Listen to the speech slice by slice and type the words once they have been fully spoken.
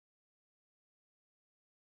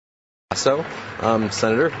Brasso.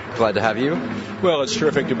 Senator, glad to have you. Well, it's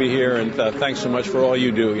terrific to be here, and thanks so much for all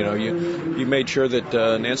you do. You know, you made sure that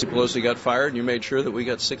Nancy Pelosi got fired, and you made sure that we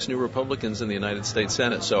got 6 new Republicans in the United States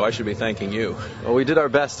Senate, so I should be thanking you. Well, we did our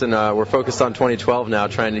best, and we're focused on 2012 now,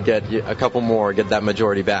 trying to get a couple more, get that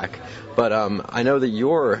majority back. But I know that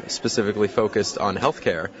you're specifically focused on health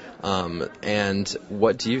care, and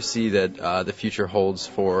what do you see that the future holds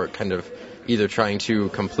for kind of either trying to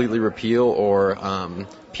completely repeal or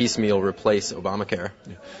piecemeal replace Obamacare?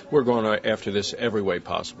 We're going after this every way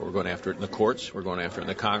possible. We're going after it in the courts, we're going after it in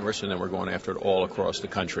the Congress, and then we're going after it all across the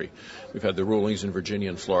country. We've had the rulings in Virginia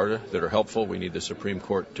and Florida that are helpful. We need the Supreme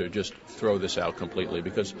Court to just throw this out completely,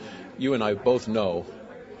 because you and I both know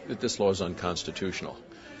that this law is unconstitutional.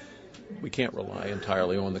 We can't rely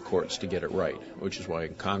entirely on the courts to get it right, which is why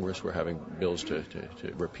in Congress we're having bills to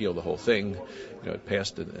repeal the whole thing. You know, it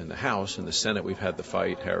passed in the House. In the Senate we've had the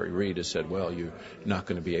fight. Harry Reid has said, well, you're not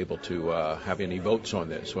going to be able to have any votes on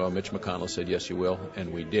this. Well, Mitch McConnell said, yes, you will,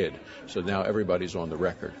 and we did. So now everybody's on the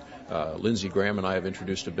record. Lindsey Graham and I have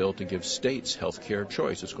introduced a bill to give states health care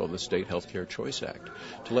choice. It's called the State Health Care Choice Act,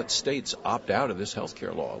 to let states opt out of this health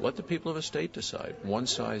care law. Let the people of a state decide. One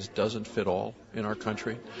size doesn't fit all in our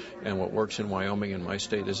country, and what works in Wyoming and my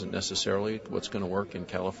state isn't necessarily what's going to work in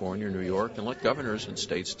California or New York, and let governors and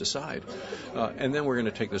states decide. And then we're going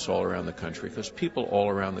to take this all around the country, because people all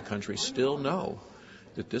around the country still know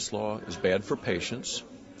that this law is bad for patients.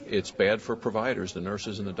 It's bad for providers, the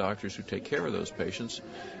nurses and the doctors who take care of those patients,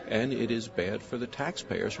 and it is bad for the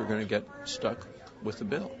taxpayers who are going to get stuck with the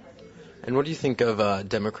bill. And what do you think of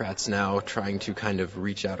Democrats now trying to kind of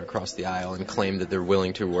reach out across the aisle and claim that they're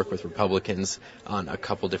willing to work with Republicans on a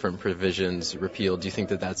couple different provisions repealed? Do you think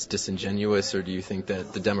that that's disingenuous, or do you think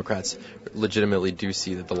that the Democrats legitimately do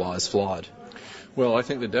see that the law is flawed? Well, I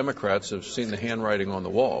think the Democrats have seen the handwriting on the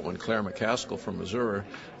wall. When Claire McCaskill from Missouri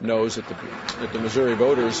knows that the Missouri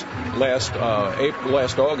voters last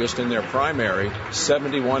August in their primary,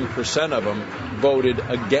 71% of them voted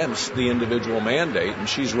against the individual mandate, and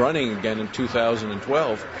she's running again in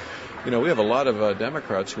 2012. You know, we have a lot of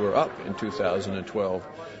Democrats who are up in 2012.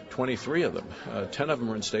 23 of them. 10 of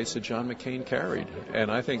them are in states that John McCain carried.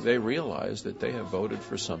 And I think they realize that they have voted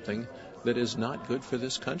for something that is not good for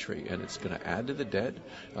this country, and it's going to add to the debt,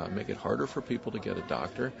 make it harder for people to get a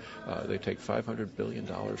doctor. They take $500 billion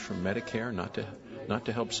from Medicare, not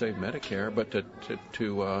to help save Medicare, but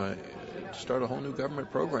to start a whole new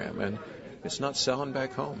government program, and it's not selling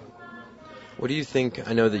back home. What do you think?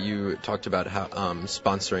 I know that you talked about how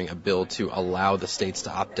sponsoring a bill to allow the states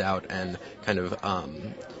to opt out and kind of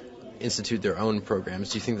institute their own programs.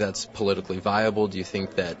 Do you think that's politically viable? Do you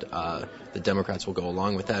think that the Democrats will go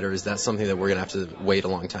along with that, or is that something that we're going to have to wait a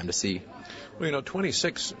long time to see? Well, you know,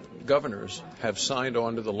 26 governors have signed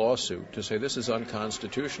on to the lawsuit to say this is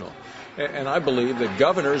unconstitutional. And I believe that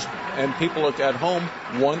governors and people at home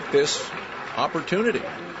want this opportunity.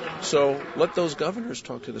 So let those governors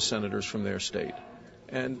talk to the senators from their state.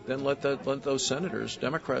 And then let those senators,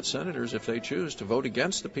 Democrat senators, if they choose to vote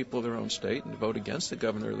against the people of their own state and to vote against the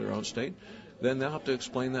governor of their own state, then they'll have to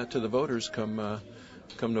explain that to the voters come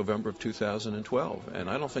November of 2012. And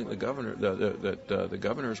I don't think the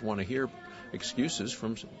governors want to hear excuses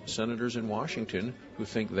from senators in Washington who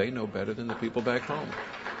think they know better than the people back home.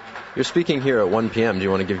 You're speaking here at 1 p.m. Do you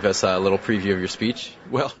want to give us a little preview of your speech?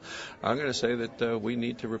 Well, I'm going to say that we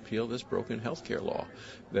need to repeal this broken health care law,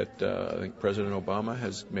 that I think President Obama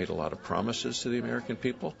has made a lot of promises to the American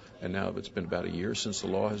people, and now it's been about a year since the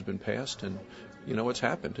law has been passed, and you know what's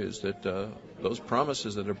happened is that those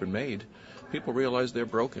promises that have been made, people realize they're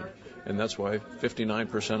broken, and that's why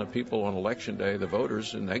 59% of people on Election Day, the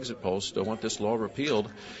voters in exit polls, still want this law repealed.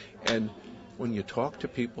 And when you talk to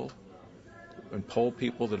people and poll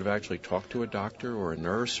people that have actually talked to a doctor or a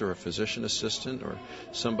nurse or a physician assistant or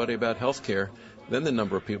somebody about health care, then the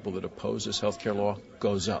number of people that oppose this health care law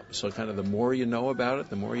goes up. So kind of the more you know about it,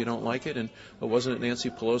 the more you don't like it. And wasn't it Nancy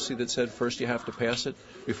Pelosi that said first you have to pass it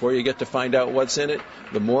before you get to find out what's in it?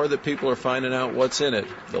 The more that people are finding out what's in it,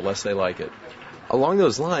 the less they like it. Along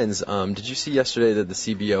those lines, did you see yesterday that the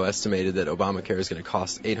CBO estimated that Obamacare is going to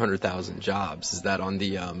cost 800,000 jobs? Is that on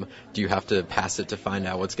the, do you have to pass it to find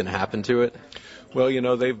out what's going to happen to it? Well, you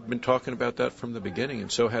know, they've been talking about that from the beginning,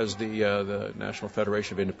 and so has the National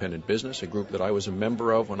Federation of Independent Business, a group that I was a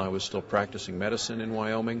member of when I was still practicing medicine in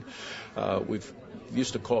Wyoming. We've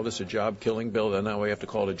used to call this a job-killing bill, and now we have to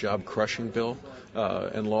call it a job-crushing bill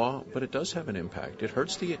and law, but it does have an impact. It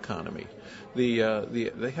hurts the economy. They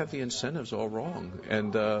have the incentives all wrong,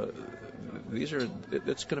 and it's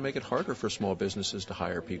going to make it harder for small businesses to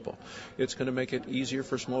hire people. It's going to make it easier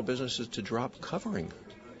for small businesses to drop covering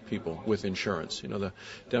people with insurance. You know, the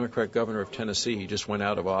Democrat governor of Tennessee, he just went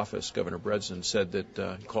out of office, Governor Breslin, said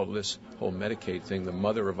that he called this whole Medicaid thing the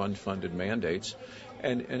mother of unfunded mandates.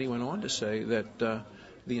 And he went on to say that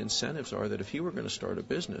the incentives are that if he were going to start a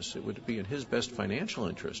business, it would be in his best financial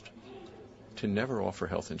interest to never offer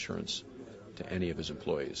health insurance to any of his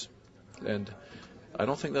employees. And I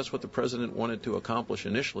don't think that's what the president wanted to accomplish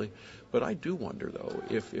initially, but I do wonder, though,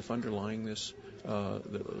 if underlying this,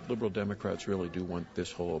 the liberal Democrats really do want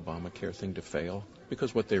this whole Obamacare thing to fail,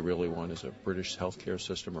 because what they really want is a British healthcare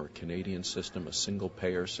system or a Canadian system, a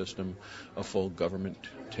single-payer system, a full government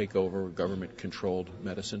takeover, government-controlled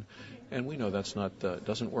medicine. And we know that's not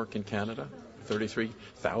doesn't work in Canada.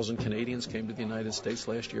 33,000 Canadians came to the United States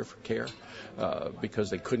last year for care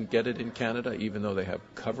because they couldn't get it in Canada, even though they have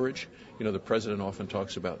coverage. You know, the president often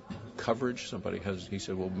talks about coverage. He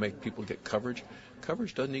said, well, make people get coverage.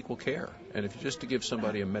 Coverage doesn't equal care. And if you just to give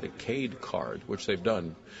somebody a Medicaid card, which they've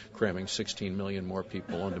done, cramming 16 million more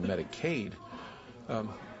people onto Medicaid,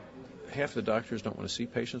 half the doctors don't want to see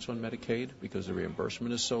patients on Medicaid because the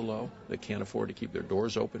reimbursement is so low. They can't afford to keep their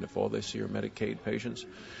doors open if all they see are Medicaid patients.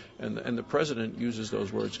 And the president uses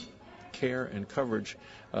those words, care and coverage,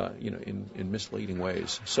 in misleading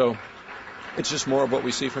ways. So it's just more of what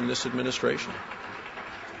we see from this administration.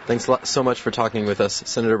 Thanks so much for talking with us,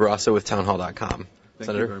 Senator Brasso with townhall.com.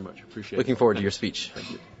 Thank you very much. Appreciate it. Looking forward to your speech.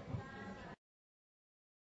 Thank you.